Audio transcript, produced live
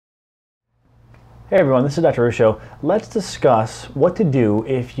Hey everyone, this is Dr. Ruscio. Let's discuss what to do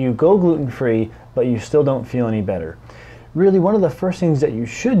if you go gluten-free but you still don't feel any better. Really, one of the first things that you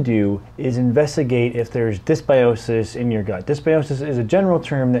should do is investigate if there's dysbiosis in your gut. Dysbiosis is a general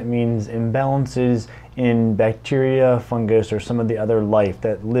term that means imbalances in bacteria, fungus, or some of the other life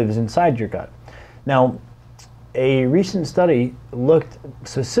that lives inside your gut. Now, a recent study looked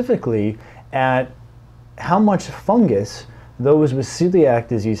specifically at how much fungus those with celiac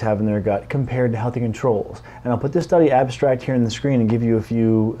disease have in their gut compared to healthy controls. And I'll put this study abstract here on the screen and give you a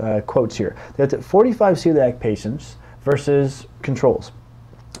few quotes here. They looked at 45 celiac patients versus controls.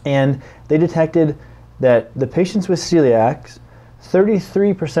 And they detected that the patients with celiac,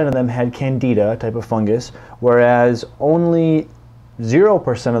 33% of them had Candida, a type of fungus, whereas only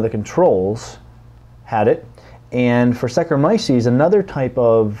 0% of the controls had it. And for Saccharomyces, another type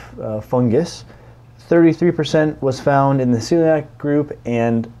of fungus, 33% was found in the celiac group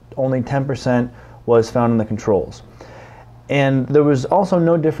and only 10% was found in the controls. And there was also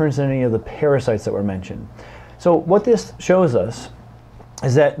no difference in any of the parasites that were mentioned. So what this shows us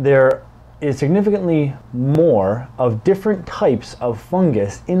is that there is significantly more of different types of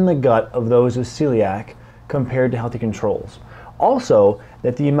fungus in the gut of those with celiac compared to healthy controls. Also,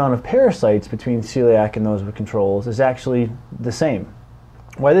 that the amount of parasites between celiac and those with controls is actually the same.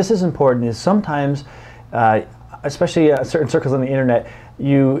 Why this is important is sometimes, especially certain circles on the internet,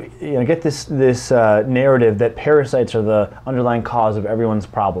 you get this narrative that parasites are the underlying cause of everyone's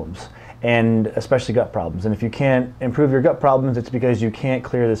problems, and especially gut problems. And if you can't improve your gut problems, it's because you can't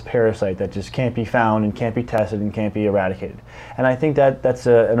clear this parasite that just can't be found and can't be tested and can't be eradicated. And I think that that's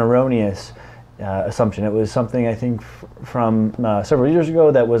an erroneous assumption. It was something I think from several years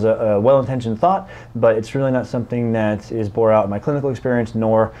ago that was a well-intentioned thought, but it's really not something that is bore out in my clinical experience,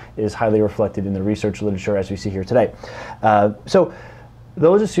 nor is highly reflected in the research literature as we see here today. So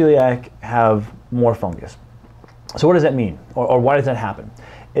those with celiac have more fungus. So what does that mean, or why does that happen?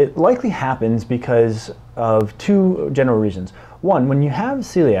 It likely happens because of two general reasons. One, when you have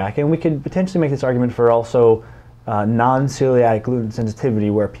celiac, and we could potentially make this argument for also non-celiac gluten sensitivity,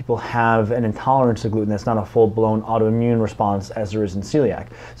 where people have an intolerance to gluten that's not a full-blown autoimmune response as there is in celiac.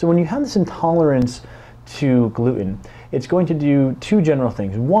 So when you have this intolerance to gluten, it's going to do two general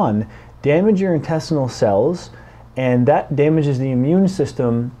things. One, damage your intestinal cells, and that damages the immune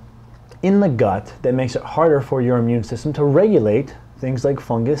system in the gut. That makes it harder for your immune system to regulate things like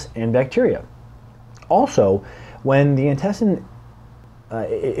fungus and bacteria. Also, when the intestine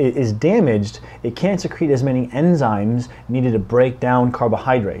is damaged, it can't secrete as many enzymes needed to break down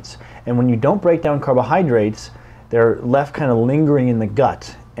carbohydrates. And when you don't break down carbohydrates, they're left kind of lingering in the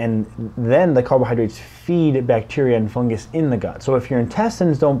gut. And then the carbohydrates feed bacteria and fungus in the gut. So if your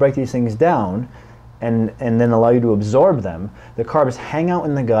intestines don't break these things down and then allow you to absorb them, the carbs hang out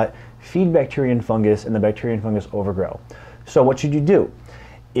in the gut, feed bacteria and fungus, and the bacteria and fungus overgrow. So what should you do?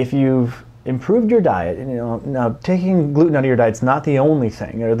 If you've improved your diet, now taking gluten out of your diet is not the only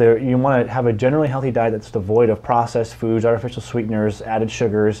thing. You want to have a generally healthy diet that's devoid of processed foods, artificial sweeteners, added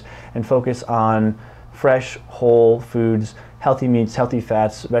sugars, and focus on fresh, whole foods, healthy meats, healthy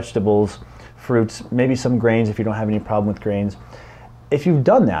fats, vegetables, fruits, maybe some grains if you don't have any problem with grains. If you've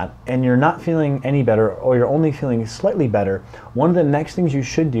done that and you're not feeling any better, or you're only feeling slightly better, one of the next things you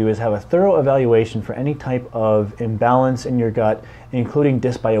should do is have a thorough evaluation for any type of imbalance in your gut, including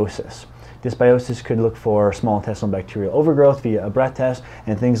dysbiosis. Dysbiosis could look for small intestinal bacterial overgrowth via a breath test,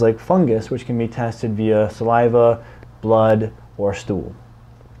 and things like fungus, which can be tested via saliva, blood, or stool.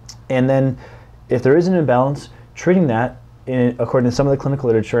 And then if there is an imbalance, treating that, according to some of the clinical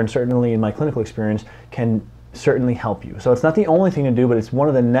literature, and certainly in my clinical experience, can certainly help you. So it's not the only thing to do, but it's one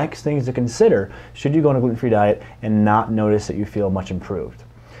of the next things to consider should you go on a gluten-free diet and not notice that you feel much improved.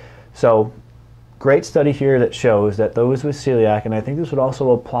 So great study here that shows that those with celiac, and I think this would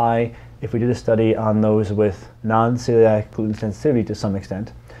also apply if we did a study on those with non-celiac gluten sensitivity to some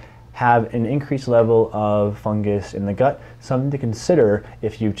extent, have an increased level of fungus in the gut, something to consider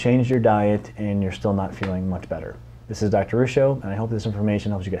if you change your diet and you're still not feeling much better. This is Dr. Ruscio, and I hope this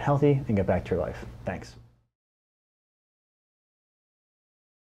information helps you get healthy and get back to your life. Thanks.